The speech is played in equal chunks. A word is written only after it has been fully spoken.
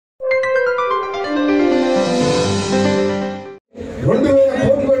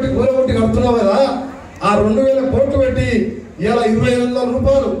ఇలా 25,000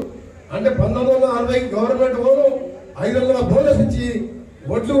 రూపాయలు అంటే 1960 గవర్నమెంట్ ఓను 500 బోనస్ ఇచ్చి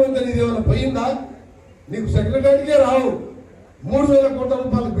ఒడ్లు ఉందని ఇది ఏమైనా పోయిందా? నీకు సెక్రటరీకే రావు 3,000 కోట్ల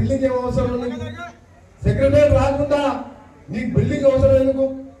రూపాయల బిల్డింగ్ ఏం అవసరం ఉంది? సెక్రటరీ రాకుండా నీకు బిల్డింగ్ అవసరం ఎందుకు?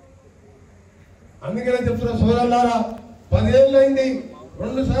 అందుకనే చెప్తున్నా సోదరులారా, 10 ఏళ్ళు అయింది,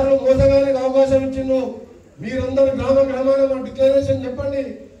 2 సార్లు మోసగానికి అవకాశం ఇచ్చిండు. మీరందరూ గ్రామ గ్రామాన డిక్లరేషన్ చెప్పండి.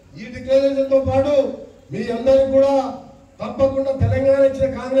 ఈ డిక్లరేషన్ తో పాటు మీ అందరికి కూడా తప్పకుండా తెలంగాణ ఇచ్చిన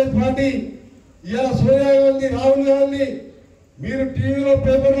కాంగ్రెస్ పార్టీ ఇవాళ సోనియా గాంధీ, రాహుల్ గాంధీ మీరు టీవీలో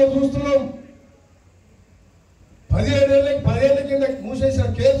పేపర్లో చూస్తున్నాం. 17 ఏళ్ల కింద మూసేసిన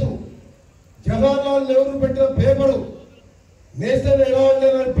కేసు, జవహర్లాల్ నెహ్రూ పెట్టిన పేపరు, నేషనల్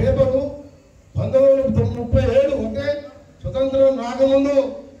ఎరాల్డ్ పేపరు 1937 అంటే స్వతంత్రం రాకముందు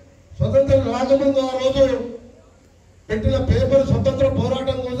ఆ రోజు పెట్టిన పేపర్ స్వతంత్ర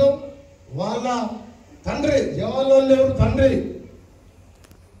పోరాటం కోసం వాళ్ళ తండ్రి జవహర్లాల్ నెహ్రూ తండ్రి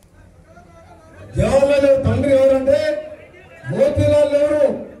ఎవరంటే మోతీలాల్ నెహ్రూ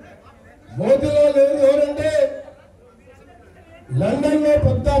ఎవరంటే లండన్ లో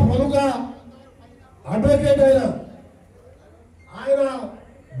పెద్ద ప్రముఖ అడ్వకేట్ ఆయన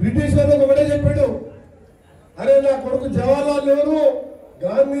బ్రిటిష్ వాళ్ళకి ఒకటే చెప్పాడు, అరే నా కొడుకు జవహర్లాల్ నెహ్రూ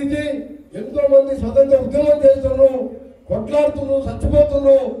గాంధీజీ ఎంతో మంది స్వతంత్ర ఉద్యమం చేస్తున్నావు, కొట్లాడుతున్నావు,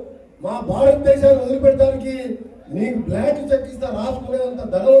 చచ్చిపోతున్నావు, మా భారతదేశాన్ని వదిలిపెట్టడానికి నీకు బ్లాంక్ చెక్ ఇస్తా రాసుకునేంత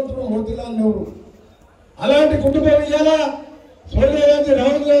ధనవంతుడు మోతీలాల్ నెహ్రూ. అలాంటి కుటుంబం ఇయ్యాలా సోనియా గాంధీ,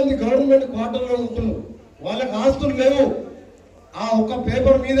 రాహుల్ గాంధీ గవర్నమెంట్ క్వార్టర్లో ఉంటున్నారు. వాళ్ళకి ఆస్తులు లేవు. ఆ ఒక్క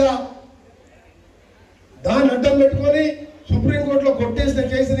పేపర్ మీద దాన్ని అడ్డం పెట్టుకొని సుప్రీంకోర్టులో కొట్టేసిన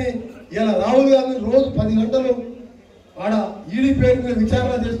కేసుని ఇలా రాహుల్ గాంధీ రోజు 10 గంటలు ఆడ ఈడీ పేరు మీద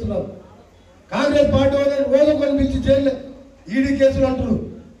విచారణ చేస్తున్నారు. కాంగ్రెస్ పార్టీ వాళ్ళని రోజు కొన్ని పిలిచి జైలు ఈడీ కేసులు అంటున్నారు.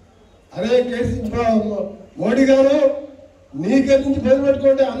 అరే మోడీ గారు నీకెళ్ళి నుంచి పేరు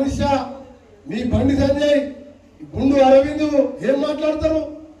పెట్టుకోండి, అమిత్ షా, మీ బండి సంజయ్, గుండు అరవింద్ ఏం మాట్లాడతారు?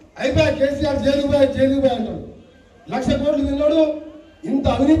 అయిపోయా కేసీఆర్ జైలు పోయి అంటారు. 1,00,000 కోట్లు తిన్నాడు, ఇంత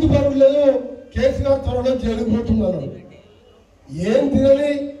అవినీతి పరుడు లేదు, కేసీఆర్ త్వరలో జైలు పోతున్నారు. ఏం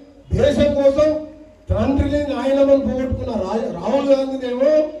తినని దేశం కోసం తండ్రిని నాయనమని పోగొట్టుకున్న రాహుల్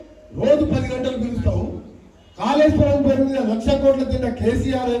గాంధీనేమో రోజు 10 గంటలు పిలుస్తావు. కాళేశ్వరం పేరు మీద 1,00,000 కోట్లు తిన్న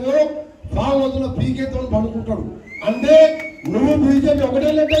కేసీఆర్ ఏమో ఫామ్ హౌస్లో పీకేతో పడుకుంటాడు. అంటే నువ్వు బీజేపీ ఒకటే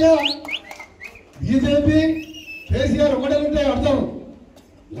లెక్కగా, బీజేపీ కేసీఆర్ ఒకటే లెక్క అర్థం.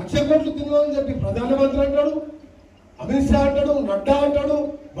 1,00,000 కోట్లు తిన్నామని చెప్పి ప్రధానమంత్రి అంటాడు, అమిత్ షా అంటాడు, నడ్డా అంటాడు,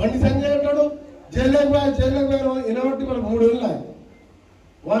 బండి సంజయ్ అంటాడు, జైల్లోకి పోయారు. ఎనబట్టి మన 3 ఏళ్ళు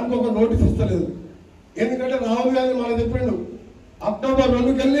వానికి ఒక నోటీస్ ఇస్తలేదు. ఎందుకంటే రాహుల్ గాంధీ మనకు చెప్పిండు, అక్టోబర్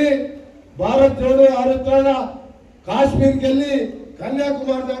 2 భారత్ జోడో యాత్ర కాశ్మీర్కి వెళ్ళి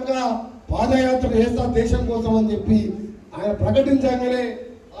కన్యాకుమారి దాకా పాదయాత్ర చేస్తా దేశం కోసం అని చెప్పి ఆయన ప్రకటించగానే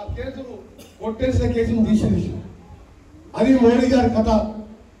ఆ కేసును కొట్టేసిన కేసును తీసేసి, అది మోడీ గారి కథ.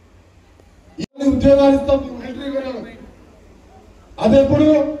 ఉద్యోగాలు ఇస్తాం మిలిటరీ వెళ్ళాలి, అదెప్పుడు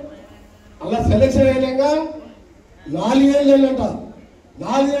అలా సెలక్షన్ అయినాక 4 ఏళ్ళు వెళ్ళంట,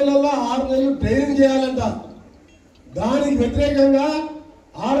 4 ఏళ్లలో 6 నెలలు ట్రైనింగ్ చేయాలంట. దానికి వ్యతిరేకంగా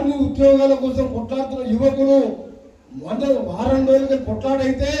ఆర్మీ ఉద్యోగాల కోసం కొట్లాడుతున్న యువకులు వారం రోజులకి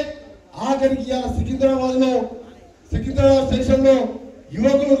కొట్లాడైతే ఆఖరికి ఇవాళ సికింద్రాబాద్ స్టేషన్లో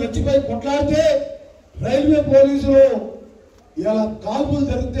యువకులు రెచ్చిపోయి కొట్లాడితే రైల్వే పోలీసులు ఇవాళ కాల్పులు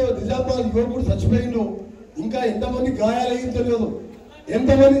జరిగితే నిజామాబాద్ యువకుడు చచ్చిపోయిండు. ఇంకా ఎంతమంది గాయాలయ్యింది తెలియదు.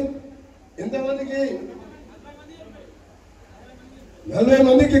 ఎంతమందికి 40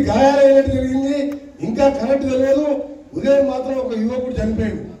 మందికి గాయాలైనట్టు జరిగింది. ఇంకా కరెక్ట్ తెలియదు. ఉదయం మాత్రం ఒక యువకుడు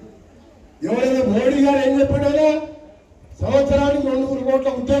చనిపోయాడు. ఎవరైనా మోడీ గారు ఏం చెప్పాడో, సంవత్సరానికి 200 కోట్ల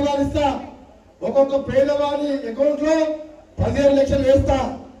ఉద్యోగాలు ఇస్తా, ఒక్కొక్క పేదవాడి అకౌంట్ లో 15 లక్షలు వేస్తా.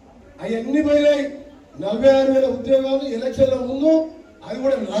 అవన్నీ పోయినాయి. 46,000 ఉద్యోగాలు ఎలక్షన్ల ముందు, అది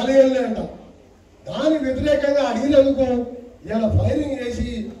కూడా 4 ఏళ్ళే అంట. దానికి వ్యతిరేకంగా అడిగినందుకు ఇలా ఫైరింగ్ చేసి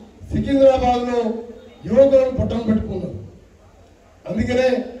సికింద్రాబాద్ లో యువకులను పట్టణం పెట్టుకున్నారు. అందుకనే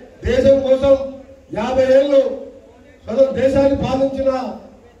దేశం కోసం 50 ఏళ్ళు దేశాన్ని పాలించిన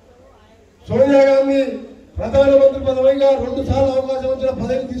సోనియా గాంధీ ప్రధానమంత్రి పదవిగా 2 సార్లు అవకాశం వచ్చిన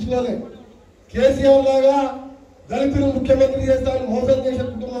పదవిని తీసుకోవాలి. కేసీఆర్ లాగా దళితులు ముఖ్యమంత్రి చేస్తానని మోసం చేసే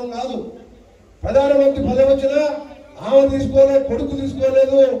కుటుంబం కాదు. ప్రధానమంత్రి పదవి వచ్చినా ఆమె తీసుకోలేదు, కొడుకు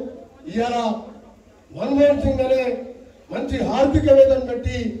తీసుకోలేదు. ఇవాళ మన్మోహన్ సింగ్ అనే మంచి ఆర్థికవేత్తను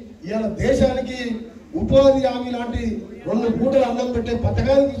పెట్టి ఇవాళ దేశానికి ఉపాధి హామీ లాంటి 2 పూటలు అన్నం పెట్టే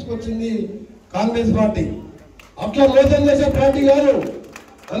పథకాన్ని తీసుకొచ్చింది కాంగ్రెస్ పార్టీ. అట్లా మోసం చేసే పార్టీ కాదు.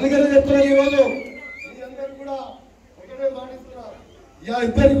 అందుకనే చెప్తున్నా, ఈరోజు మీ అందరూ కూడా ఒకటే మాటిస్తున్నా, ఇవాళ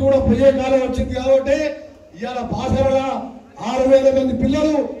ఇద్దరికి కూడా పోయే కాలం వచ్చింది కాబట్టి ఇవాళ బాసరల 6,000 మంది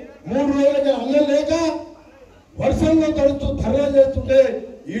పిల్లలు 3 రోజులకి అన్నం లేక వర్షంలో తడుస్తూ ధర్నా చేస్తుంటే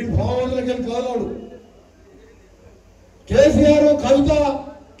ఈ భావనలకి కాలాడు. కేసీఆర్, కవిత,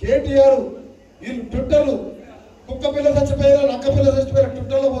 కేటీఆర్ వీళ్ళు ట్విట్టర్లు కుక్క పిల్ల చచ్చిపోయినా నక్క పిల్ల చచ్చిపోయినా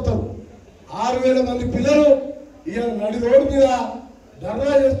ట్విట్టర్లో పోతారు. 6,000 మంది పిల్లలు ఈయన నడి రోడ్డు మీద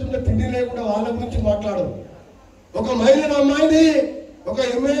ధర్నా చేస్తుంటే తిండి లేకుండా వాళ్ళ గురించి మాట్లాడరు. ఒక మహిళ అమ్మాయిని ఒక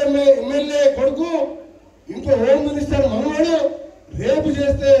ఎమ్మెల్యే కొడుకు ఇంకో హోమ్ మినిస్టర్ మనవాడు రేపు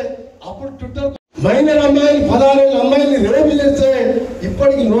చేస్తే అప్పుడు ట్విట్టర్ మహిళ అమ్మాయిని 16 అమ్మాయిని రేపు చేస్తే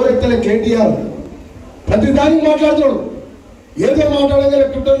ఇప్పటికి నోరెత్తలే కేటీఆర్. ప్రతి దానికి మాట్లాడుతాడు. ఏదో మాట్లాడగానే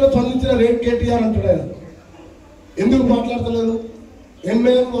ట్విట్టర్లో స్పందించిన రేపు కేటీఆర్ అంటున్నాడు. ఎందుకు మాట్లాడతలేదు?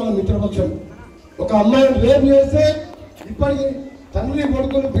 ఎంఏఎం వాళ్ళ మిత్రపక్షం ఒక అమ్మాయిని రేపు చేస్తే ఇప్పటికి తండ్రి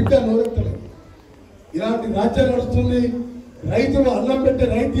కొడుకుని బిడ్డ నోరెత్తలేదు. ఇలాంటి రాజ్యం నడుస్తుంది. రైతులు అన్నం పెట్టే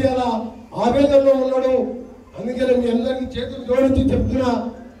రైతు ఇలా ఆవేదనలో ఉన్నాడు. అందుకని మీ అందరికీ చేతులు జోడించి చెప్తున్నా,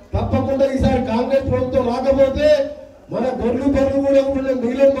 తప్పకుండా ఈసారి కాంగ్రెస్ ప్రభుత్వం రాకపోతే మన గొర్రెలు కూడా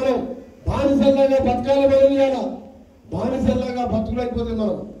మిగిలిన మనం బానిసల్లాగా బతకాలి. మనం ఇవాళ బానిసల్లాగా బతుకులేకపోతే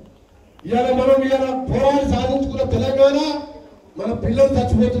మనం ఇవాళ పోరాడి సాధించుకున్న తెలంగాణ మన పిల్లలు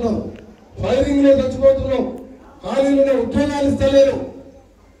చచ్చిపోతున్నాం, ఫైరింగ్ లో చచ్చిపోతున్నాం, ఖాళీలో ఉద్యోగాలు ఇస్తలేరు.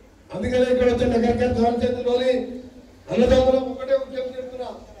 అందుకనే ఇక్కడ వచ్చే నగరకర్ కాన్స్టిట్యూన్సీలోని అన్నదమ్ములు ఒకటే ఉద్యోగం చేస్తున్నా.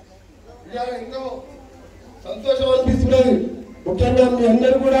 ఇవాళ ఎంతో సంతోషం అనిపిస్తున్నది. ముఖ్యంగా మీ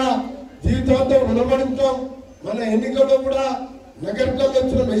అందరూ కూడా జీవితాంతం రుణపడుతాం. మన ఎన్నికల్లో కూడా నగరంలో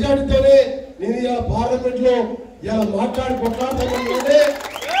వచ్చిన మెజార్టీతోనే నేను ఇలా పార్లమెంట్ లో ఇలా మాట్లాడి కొట్లాడుతానంటే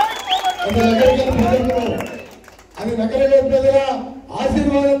అది నగర ప్రజల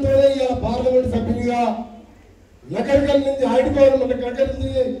ఆశీర్వాదంతోనే ఇలా పార్లమెంట్ సభ్యునిగా నగరకల్ నుంచి ఆడిపోవడం మన నగరం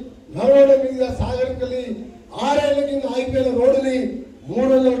నుంచి నల్గొండ మీద సాగరికల్లి 6 ఏళ్ల కింద ఆగిపోయిన రోడ్డుని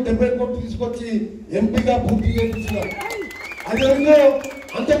 370 కోట్లు తీసుకొచ్చి ఎంపీగా పూర్తి చేయించినాం. అది ఎందుకు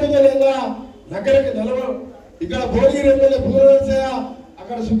అంత పెద్దగా నగరకి ఇక్కడ భోగిరి ఎమ్మెల్యే భూమరాజయ్య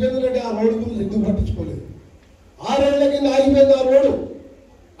అక్కడ సుఖేందర్ రెడ్డి ఆ రోడ్డు గురించి ఎందుకు పట్టించుకోలేదు? 6 ఏళ్ల కింద ఆగిపోయింది ఆ రోడ్డు.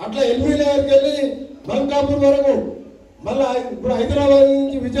 అట్లా ఎల్బీ నగర్కి వెళ్ళి మల్కాపూర్ వరకు, మళ్ళా ఇప్పుడు హైదరాబాద్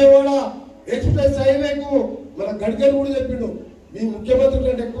నుంచి విజయవాడ ఎక్స్ప్రెస్ హైవేకు మన గడ్కరీ కూడా చెప్పిండు, మీ ముఖ్యమంత్రి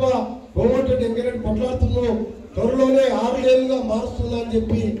కంటే ఎక్కువ కోమటిరెడ్డి వెంకరెడ్డి కొట్లాడుతున్నాం, త్వరలోనే 6 ఏళ్ళుగా మారుస్తున్నా అని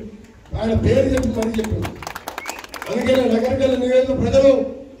చెప్పి ఆయన పేరు చెప్పి మరీ చెప్పిండు. అందుకనే నగరకల్ నియోజక ప్రజలు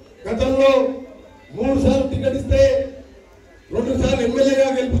గతంలో 3 సార్లు టికెట్ ఇస్తే 2 సార్లు ఎమ్మెల్యేగా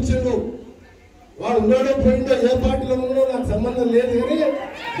గెలిపించిండు. వాడు ఉన్నాడో పోయిండో ఏ పార్టీలో ఉన్నాడో నాకు సంబంధం లేదు, కానీ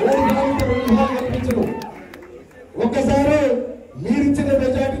 3 సార్లు గెలిపించడు. ఒక్కసారి మీరిచ్చిన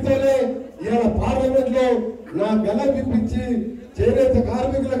మెజార్టీతోనే ఇవాళ పార్లమెంట్ లో నా గల విప్పించి చేనేత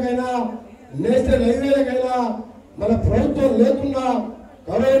కార్మికులకైనా నేషనల్ హైవేలకైనా మన ప్రభుత్వం లేకుండా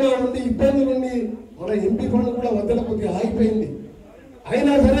కరోనా నుండి ఇబ్బంది నుండి మన ఎంపీ ఫండ్ కూడా వద్దల కొద్దిగా ఆగిపోయింది.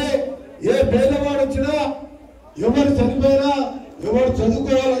 అయినా సరే ఏ పేదవాడు వచ్చినా, ఎవరు చనిపోయినా, ఎవరు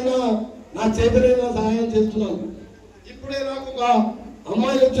చదువుకోవాలన్నా నా చేతనైనా సహాయం చేస్తున్నాను. ఇప్పుడే నాకు ఒక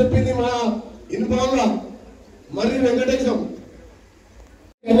అమ్మాయి చెప్పింది, మా ఇన్ఫామ్లా మరి వెంకటేశం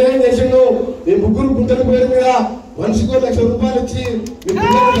అన్యాయం చేసిండు, మీ 3 గుంటల పేరు మీద మనిషికి 1 లక్ష రూపాయలు ఇచ్చి మీ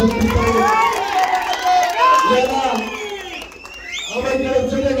పిల్లలు చదివిస్తాను. ఆమె ఇక్కడ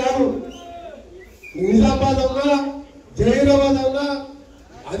వచ్చే కాదు, నిజామాబాద్ అన్నా, జహీరాబాద్ అన్నా,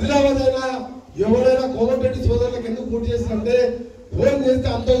 ఆదిలాబాద్ అయినా ఎవరైనా కోమటిరెడ్డి సోదరులకు ఎందుకు పూర్తి చేస్తారంటే ఫోన్ చేస్తే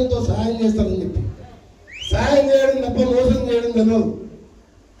అంతో ఇంతో సహాయం చేస్తారని చెప్పి. సహాయం చేయడం తప్ప మోసం చేయడం తెలియదు.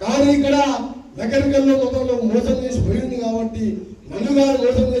 కానీ ఇక్కడ నగరికల్లో మొత్తంలో మోసం చేసి పోయింది కాబట్టి నన్ను గారు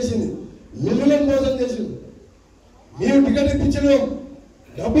మోసం చేసింది, మిమ్మల్ని మోసం చేసింది. మీరు టికెట్ ఇప్పించడం,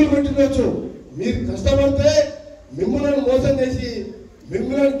 డబ్బులు పెట్టినవచ్చు, మీరు కష్టపడితే మిమ్మల్ని మోసం చేసి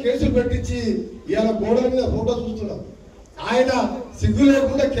మిమ్మల్ని కేసులు పెట్టించి ఇవాళ గోడల మీద ఫోటో చూస్తున్నాం. ఆయన సిగ్గు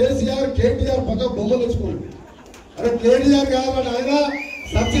లేకుండా కేసీఆర్, కేటీఆర్ పక్క బొమ్మలు తెచ్చుకోండి. అరే కేటీఆర్ కాబట్టి ఆయన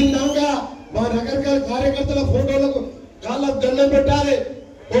సత్యంగా మా నగరకాల కార్యకర్తల ఫోటోలకు కాళ్ళ దండం పెట్టాలి,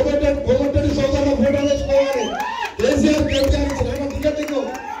 కోమటిరెడ్డి సోదరుల ఫోటోలు తెచ్చుకోవాలి. కేసీఆర్, కేటీఆర్ ఇచ్చిన టికెట్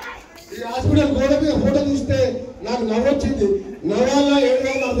ఈ హాస్పిటల్ గోడ మీద ఫోటో తీస్తే నాకు నవ్వొచ్చింది. నవ్వాలా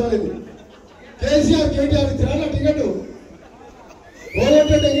ఏడాలని అర్థమైంది. కేసీఆర్, కేటీఆర్ ఇచ్చిన టికెట్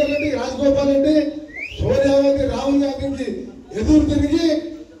కోమటిరెడ్డి వెంకరెడ్డి, రాజగోపాల్ రెడ్డి, సోనియా గాంధీ, రాహుల్ గాంధీకి ఎదురు తిరిగి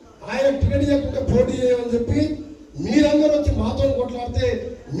ఆయన టికెట్ ఇవ్వకుండా పోటీ చేయమని చెప్పి మీరందరూ వచ్చి మాతో కొట్లాడితే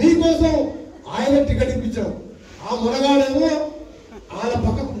మీకోసం ఆయన టికెట్ ఇప్పించాం. ఆ మునగాడేమో ఆయన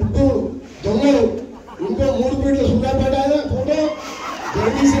పక్కకు 3 దొంగలు, ఇంకో 3 ఫీట్ల సుఖాపేట ఫోటో,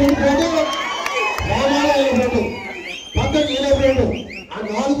 జగదీశ్వరుడు ఫోటో, రామాలయ ఫోటో, పక్కకు ఈయన ఫోటో, ఆ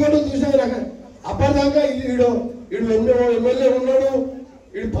 4 ఫోటోలు చూసాను. అప్పటిదాకా వీడు ఎమ్మెల్యే ఉన్నాడు,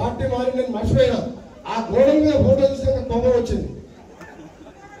 వీడు పార్టీ మారి నేను మర్చిపోయినా. ఆ గోడల మీద ఫోటో చూసాక కోపం వచ్చింది.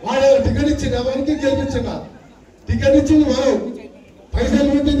 వాడు టికెట్ ఇచ్చింది ఎవరికి గెలిపించిందా? టికెట్ ఇచ్చింది మనం, పైసలు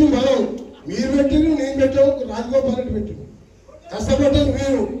పెట్టింది మనం, మీరు పెట్టింది నేను పెట్టాము, రాజగోపాల్ రెడ్డి పెట్టింది, కష్టపడ్డది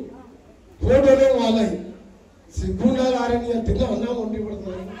మీరు, ఫోటోలో వాళ్ళవి సిగ్గుండాలి. ఆరని తిన్నా అన్నా వండి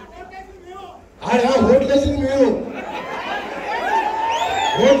పడుతుంది. ఆడ ఓట్లు వేసింది మీరు,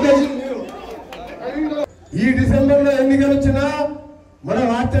 ఓట్లు వేసింది మీరు. ఈ డిసెంబర్లో ఎన్నికలు వచ్చినా మనం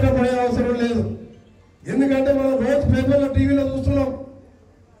ఆశ్చర్యపడే అవసరం లేదు. ఎందుకంటే మనం రోజు పేపర్లో టీవీలో చూస్తున్నాం.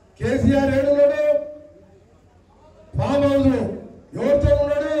 కేసీఆర్ ఏడున్నాడు, ఫామ్ హౌస్ ఎవరితో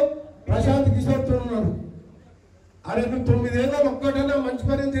ఉన్నాడు, ప్రశాంత్ కిషోర్తో ఉన్నాడు. అరే నువ్వు 9 ఏళ్ళ ఒక్కటైనా మంచి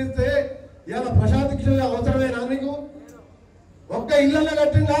పని చేస్తే ఇలా ప్రశాంత్ కిషోర్ అవసరమేనా నీకు? ఒక్క ఇళ్ళలో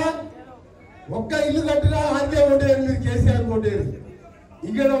కట్టినా, ఒక్క ఇల్లు కట్టినా ఆర్కే ఓటేరు, మీరు కేసీఆర్ ఓటేరు.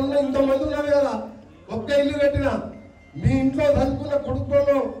 ఇక్కడ ఉన్న ఇంతమంది ఉన్నారు కదా, ఒక్క ఇల్లు కట్టినా మీ ఇంట్లో చదువుకున్న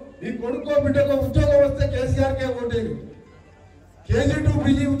కొడుకులో మీ కొడుకో బిడ్డకో ఉద్యోగం వస్తే కేసీఆర్కే ఓటేది. KG2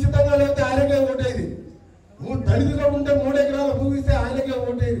 PG ఉచితంగా లేకపోతే ఆయనకే ఓటేది. నువ్వు దళితులో ఉంటే 3 ఎకరాల భూమి ఇస్తే ఆయనకే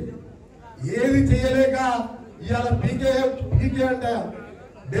ఓటేది. ఏది చేయలేక ఇవాళ పీకే అంటే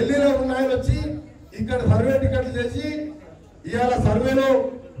ఢిల్లీలో ఉన్న ఆయన వచ్చి ఇక్కడ సర్వే టికెట్లు చేసి ఇవాళ సర్వేలో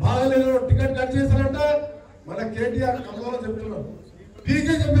బాగాలేదు టికెట్ కట్ చేశారంట. మన KTR ఖమ్మంలో చెప్తున్నాం,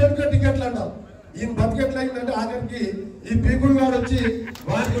 పీకే చెప్పినట్టుగా టికెట్లు అంటాం. ఈయన బతికెట్లు అయిందంటే ఆఖరికి ఈ పీకుడు గారు వచ్చి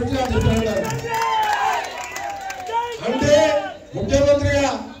వారికి వచ్చి చెప్తారు. అంటే ముఖ్యమంత్రిగా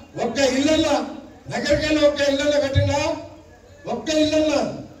ఒక్క ఇళ్ళల్లో దగ్గరికైనా ఒక్క ఇళ్ళల్లో కట్టినా, ఒక్క ఇళ్ళల్లో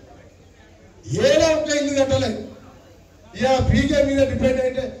ఏదో ఒక్క ఇల్లు కట్టలేదు. ఇక పీకే మీద డిపెండ్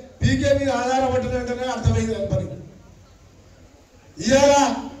అయితే పీకే మీద ఆధారపడినట్టునే అర్థమైంది అని పని. ఇవాళ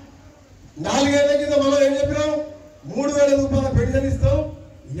 4 ఏళ్ల కింద మనం ఏం చెప్పినాం, 3000 రూపాయల పెన్షన్ ఇస్తాం,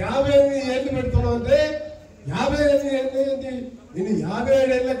 58 ఏళ్ళు పెడుతున్నాం. అంటే 58 ఏళ్ళకి నేను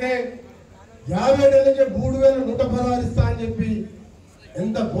 57 ఏళ్ళకే 3116 ఇస్తా అని చెప్పి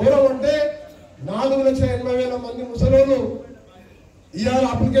ఎంత ఘోరం అంటే 4,80,000 మంది ముసలోళ్ళు ఇవాళ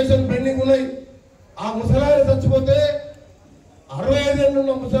అప్లికేషన్ పెండింగ్ ఉన్నాయి. ఆ ముసలాయన చచ్చిపోతే 65 ఏళ్ళు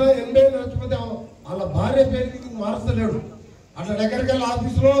ఉన్న ముసలాయన 80 ఏళ్ళు చచ్చిపోతే వాళ్ళ భార్య పేరుకి మార్చలేడు. అట్లా నగరికల్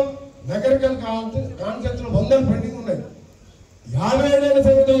ఆఫీసులో నగరికల్ కాన్సెన్స్ లో 100 పెండింగ్ ఉన్నాయి. 57 ఏళ్ళ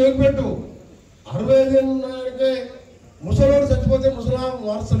సంగతి వదిలిపెట్టు, 65 ఏళ్ళు ఉన్నాకే ముసలోడు చచ్చిపోతే ముసలా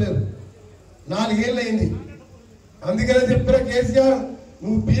మార్చలేరు. 4 ఏళ్ళు అయింది. అందుకనే చెప్పిన కేసీఆర్,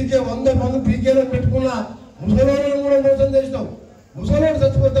 నువ్వు పీకే 100 మంది పీకేలో పెట్టుకున్నా ముసలోళ్ళను కూడా మోసం చేసినావు. ముసలోడు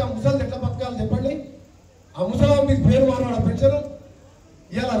చచ్చిపోతే ఆ ముసలి ఎట్లా బతకాలి చెప్పండి? ఆ ముసలా మీకు పేరు మానవాడ పెన్షన్.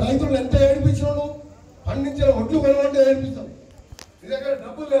 ఇలా రైతులు ఎంత ఏడిపించినావు, పండించిన ఒడ్లు కొనమంటే ఏడిపిస్తాం. నీ దగ్గర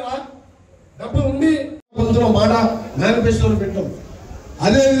డబ్బులు లేవా? డబ్బులు ఉండి కొంచెం మాట మేనిఫెస్టోలో పెట్టాం.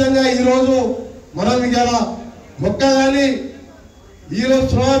 అదేవిధంగా ఈరోజు మనం ఇలా మొక్క కానీ, ఈరోజు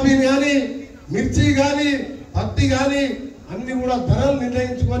సోయాబీన్ కానీ, మిర్చి కానీ, పత్తి కానీ అన్ని కూడా ధరలు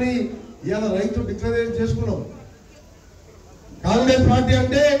నిర్ణయించుకొని ఇవాళ రైతు డిక్లరేషన్ చేసుకున్నాం. కాంగ్రెస్ పార్టీ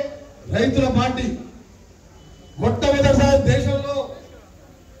అంటే రైతుల పార్టీ. మొట్టమొదటిసారి దేశంలో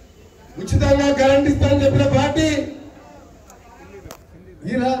ఉచితంగా కరెంట్ ఇస్తానని చెప్పిన పార్టీ.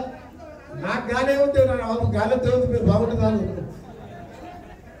 ఇలా నాకు గానే ఉంది, గాలి దేవుడు మీరు బాగుంటుంది.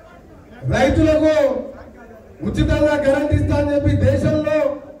 రైతులకు ఉచితంగా కరెంట్ ఇస్తానని చెప్పి దేశంలో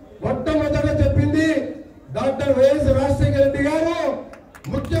మొట్టమొదటిగా చెప్పింది డాక్టర్ వైఎస్ రాజశేఖర రెడ్డి గారు.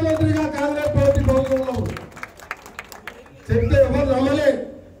 ముఖ్యమంత్రిగా కాంగ్రెస్ పార్టీ ప్రభుత్వంలో చెప్తే ఎవరు నమ్మలే.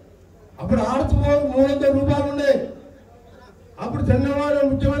 అప్పుడు ఆర్చుకోవడం 300 రూపాయలు ఉండే. అప్పుడు చంద్రబాబు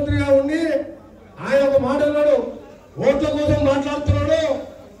ముఖ్యమంత్రిగా ఉండి ఆయన ఒక మాట అన్నాడు, ఓట్ల కోసం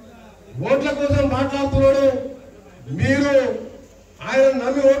మాట్లాడుతున్నాడు. మీరు ఆయన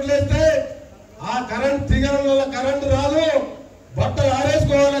నమ్మి ఓట్లేస్తే ఆ కరెంట్ తీగల వల్ల కరెంటు రాదు, బట్టలు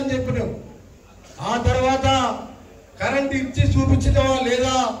ఆరేసుకోవాలని చెప్పినాం. ఆ తర్వాత కరెంట్ ఇచ్చి చూపించినవా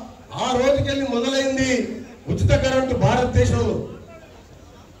లేదా? ఆ రోజుకెళ్ళి మొదలైంది ఉచిత కరెంటు భారతదేశంలో.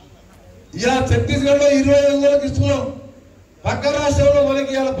 ఇలా ఛత్తీస్గఢ్ లో 25,000 ఇస్తున్నాం. పక్క రాష్ట్రంలో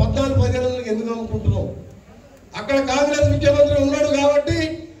మనకి ఇలా 14-15 ఎందుకు అనుకుంటున్నాం? అక్కడ కాంగ్రెస్ ముఖ్యమంత్రి ఉన్నాడు కాబట్టి,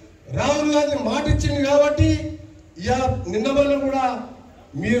 రాహుల్ గాంధీ మాట ఇచ్చింది కాబట్టి ఇలా నిన్న మొన్న కూడా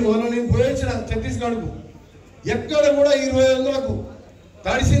మీరు నేను పోయించిన ఛత్తీస్గఢ్కు ఎక్కడ కూడా 25,000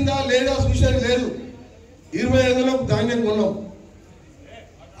 తడిసిందా లేదా చూసేది లేదు. 25,000 ధాన్యం కొన్నాం.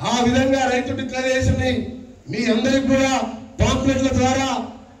 ఆ విధంగా రైతు డిక్లరేషన్ ని మీ అందరికి కూడా పాంప్లెట్ల ద్వారా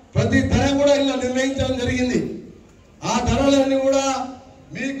ప్రతి ధర కూడా ఇలా నిర్ణయించడం జరిగింది. ఆ ధరలన్నీ కూడా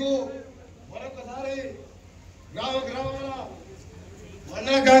మీకు మరొకసారి గ్రామాల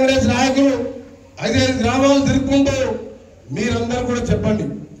మండల కాంగ్రెస్ నాయకులు 5 గ్రామాలు తిరుక్కుంటూ మీరందరూ కూడా చెప్పండి.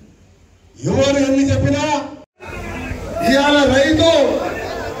 ఎవరు ఎన్ని చెప్పినా ఇవాళ రైతు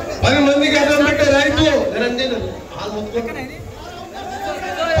 10 మందికి అన్నం పెట్టే రైతు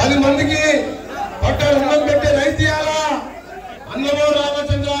మందికి పట్టాడు అన్నం పెట్టే రైతు ఇవ్వాలా అన్నమో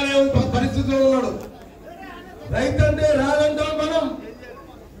రామచంద్ర అనే పరిస్థితిలో ఉన్నాడు. రైతు అంటే రాదంటాం మనం.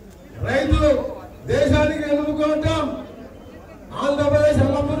 రైతు దేశానికి ఎన్నుకుంటాం. ఆంధ్రప్రదేశ్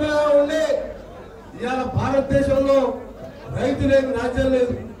అన్నపూర్ణగా ఉండి ఇవాళ భారతదేశంలో రైతు లేదు, రాజ్యం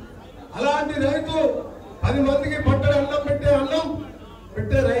లేదు. అలాంటి రైతు 10 మందికి పట్టడు అన్నం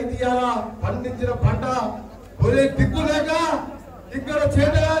పెట్టే రైతు ఇవాళ పండించిన పంట కొనే దిక్కు లేక ఇక్కడ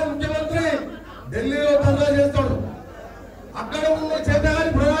చేతగాని ముఖ్యమంత్రి ఢిల్లీలో ధర్నా చేస్తాడు. అక్కడ ఉన్న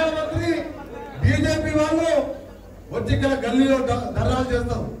చేతగాని ప్రధానమంత్రి బీజేపీ వాళ్ళు వచ్చి ఇక్కడ గల్లీలో ధర్నాలు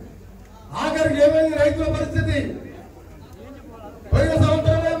చేస్తారు. ఆఖరికి ఏమైంది రైతుల పరిస్థితి? పోయిన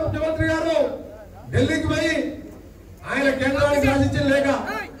సంవత్సరమే ముఖ్యమంత్రి గారు ఢిల్లీకి పోయి ఆయన కేంద్రానికి రాసిచ్చిన లేక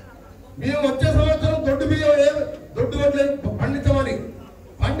మేము వచ్చే సంవత్సరం దొడ్డు బియ్యం దొడ్డు వడ్లు పండించమని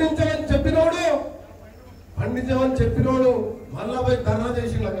చెప్పినోడు మళ్ళా పోయి ధర్నా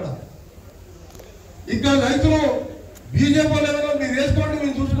చేసిండు అక్కడ. ఇక్కడ రైతులు బీజేపీ లెవెల్లో మీరు వేసుకోండి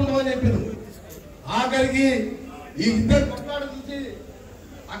మేము చూసుకుంటామని చెప్పారు. ఆఖరికి ఈ ఇద్దరు కొట్లాడు చూసి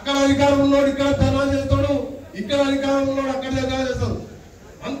అక్కడ అధికారం ఉన్నోడు ఇక్కడ ధర్నా చేస్తాడు, ఇక్కడ అధికారం ఉన్నోడు అక్కడ ధర్నా చేస్తాడు.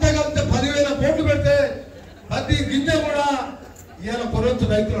 అంతకంటే 10,000 కోట్లు పెడితే ప్రతి గింజ కూడా ఇవాళ కొనొచ్చు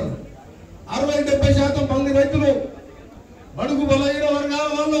రైతులను. 60-70% మంది రైతులు బడుగు బలహీన వర్గాల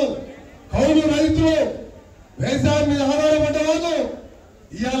వాళ్ళు, కౌలు రైతులు, వ్యవసాయం మీద ఆధారపడ్డ వాళ్ళు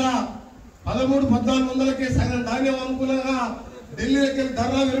ఇవాళ 1300-1400కే సగం ధాన్యం అనుకూలంగా ఢిల్లీకి వెళ్ళి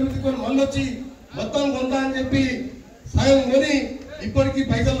ధర్నా విరమించుకొని మళ్ళీ వచ్చి మొత్తం కొందా అని చెప్పి సగం కొని ఇప్పటికీ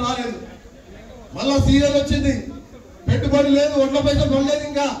పైసలు రాలేదు. మళ్ళా సీజన్ వచ్చింది, పెట్టుబడి లేదు, ఒడ్ల పైసలు పడలేదు.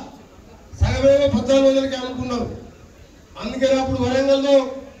 ఇంకా సగమేమో 1400కే అనుకున్నారు. అందుకని అప్పుడు వరంగల్లో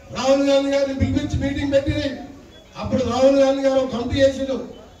రాహుల్ గాంధీ గారిని పిలిపించి మీటింగ్ పెట్టి అప్పుడు రాహుల్ గాంధీ గారు కమిటీ చేసిండు.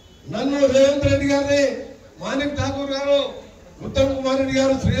 నన్ను, రేవంత్ రెడ్డి గారిని, మాణిక్ ఠాకూర్ గారు, ఉత్తమ్ కుమార్ రెడ్డి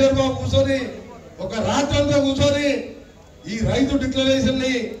గారు, శ్రీధర్ బాబు కూర్చొని ఒక రాత్రంతా కూర్చొని ఈ రైతు డిక్లరేషన్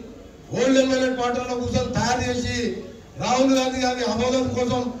ని ఓల్డ్ ఎమ్మెల్యే క్వార్టర్లో కూర్చొని తయారు చేసి రాహుల్ గాంధీ గారిని ఆమోదం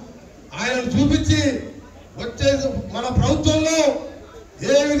కోసం ఆయనను చూపించి వచ్చే మన ప్రభుత్వంలో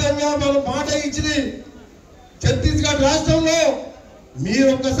ఏ విధంగా మనం మాట ఇచ్చింది ఛత్తీస్గఢ్ రాష్ట్రంలో మీరు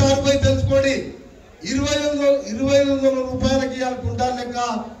ఒక్కసారి పోయి తెలుసుకోండి. 2500 రూపాయలకి ఇవాళ కుంటాల లెక్క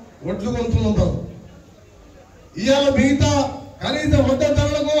ఒడ్లు కొంటున్నాం. ఇవాళ మిగతా కనీస మద్దతు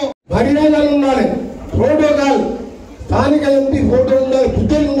ధరలకు మర్యాదలు ఉండాలి, ప్రోటోకాల్, స్థానిక ఎంపీ ఫోటో ఉండాలి,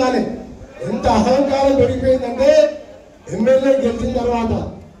 బుద్ధులు ఉండాలి. ఎంత అహంకారం పెరిగిపోయిందంటే ఎమ్మెల్యే గెలిచిన తర్వాత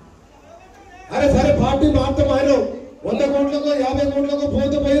అరే సరే పార్టీ మాత్రం ఆయన 100 కోట్లకో 50 కోట్లకో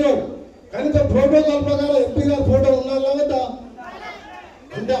పోతే పోయినావు, కనీసం ప్రోటోకాల్ ప్రకారం ఎంపీ గారు ఫోటో ఉండాలి కదా.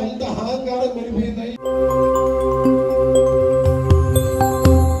 అంటే అంత అహంకారం పెరిగిపోయింది.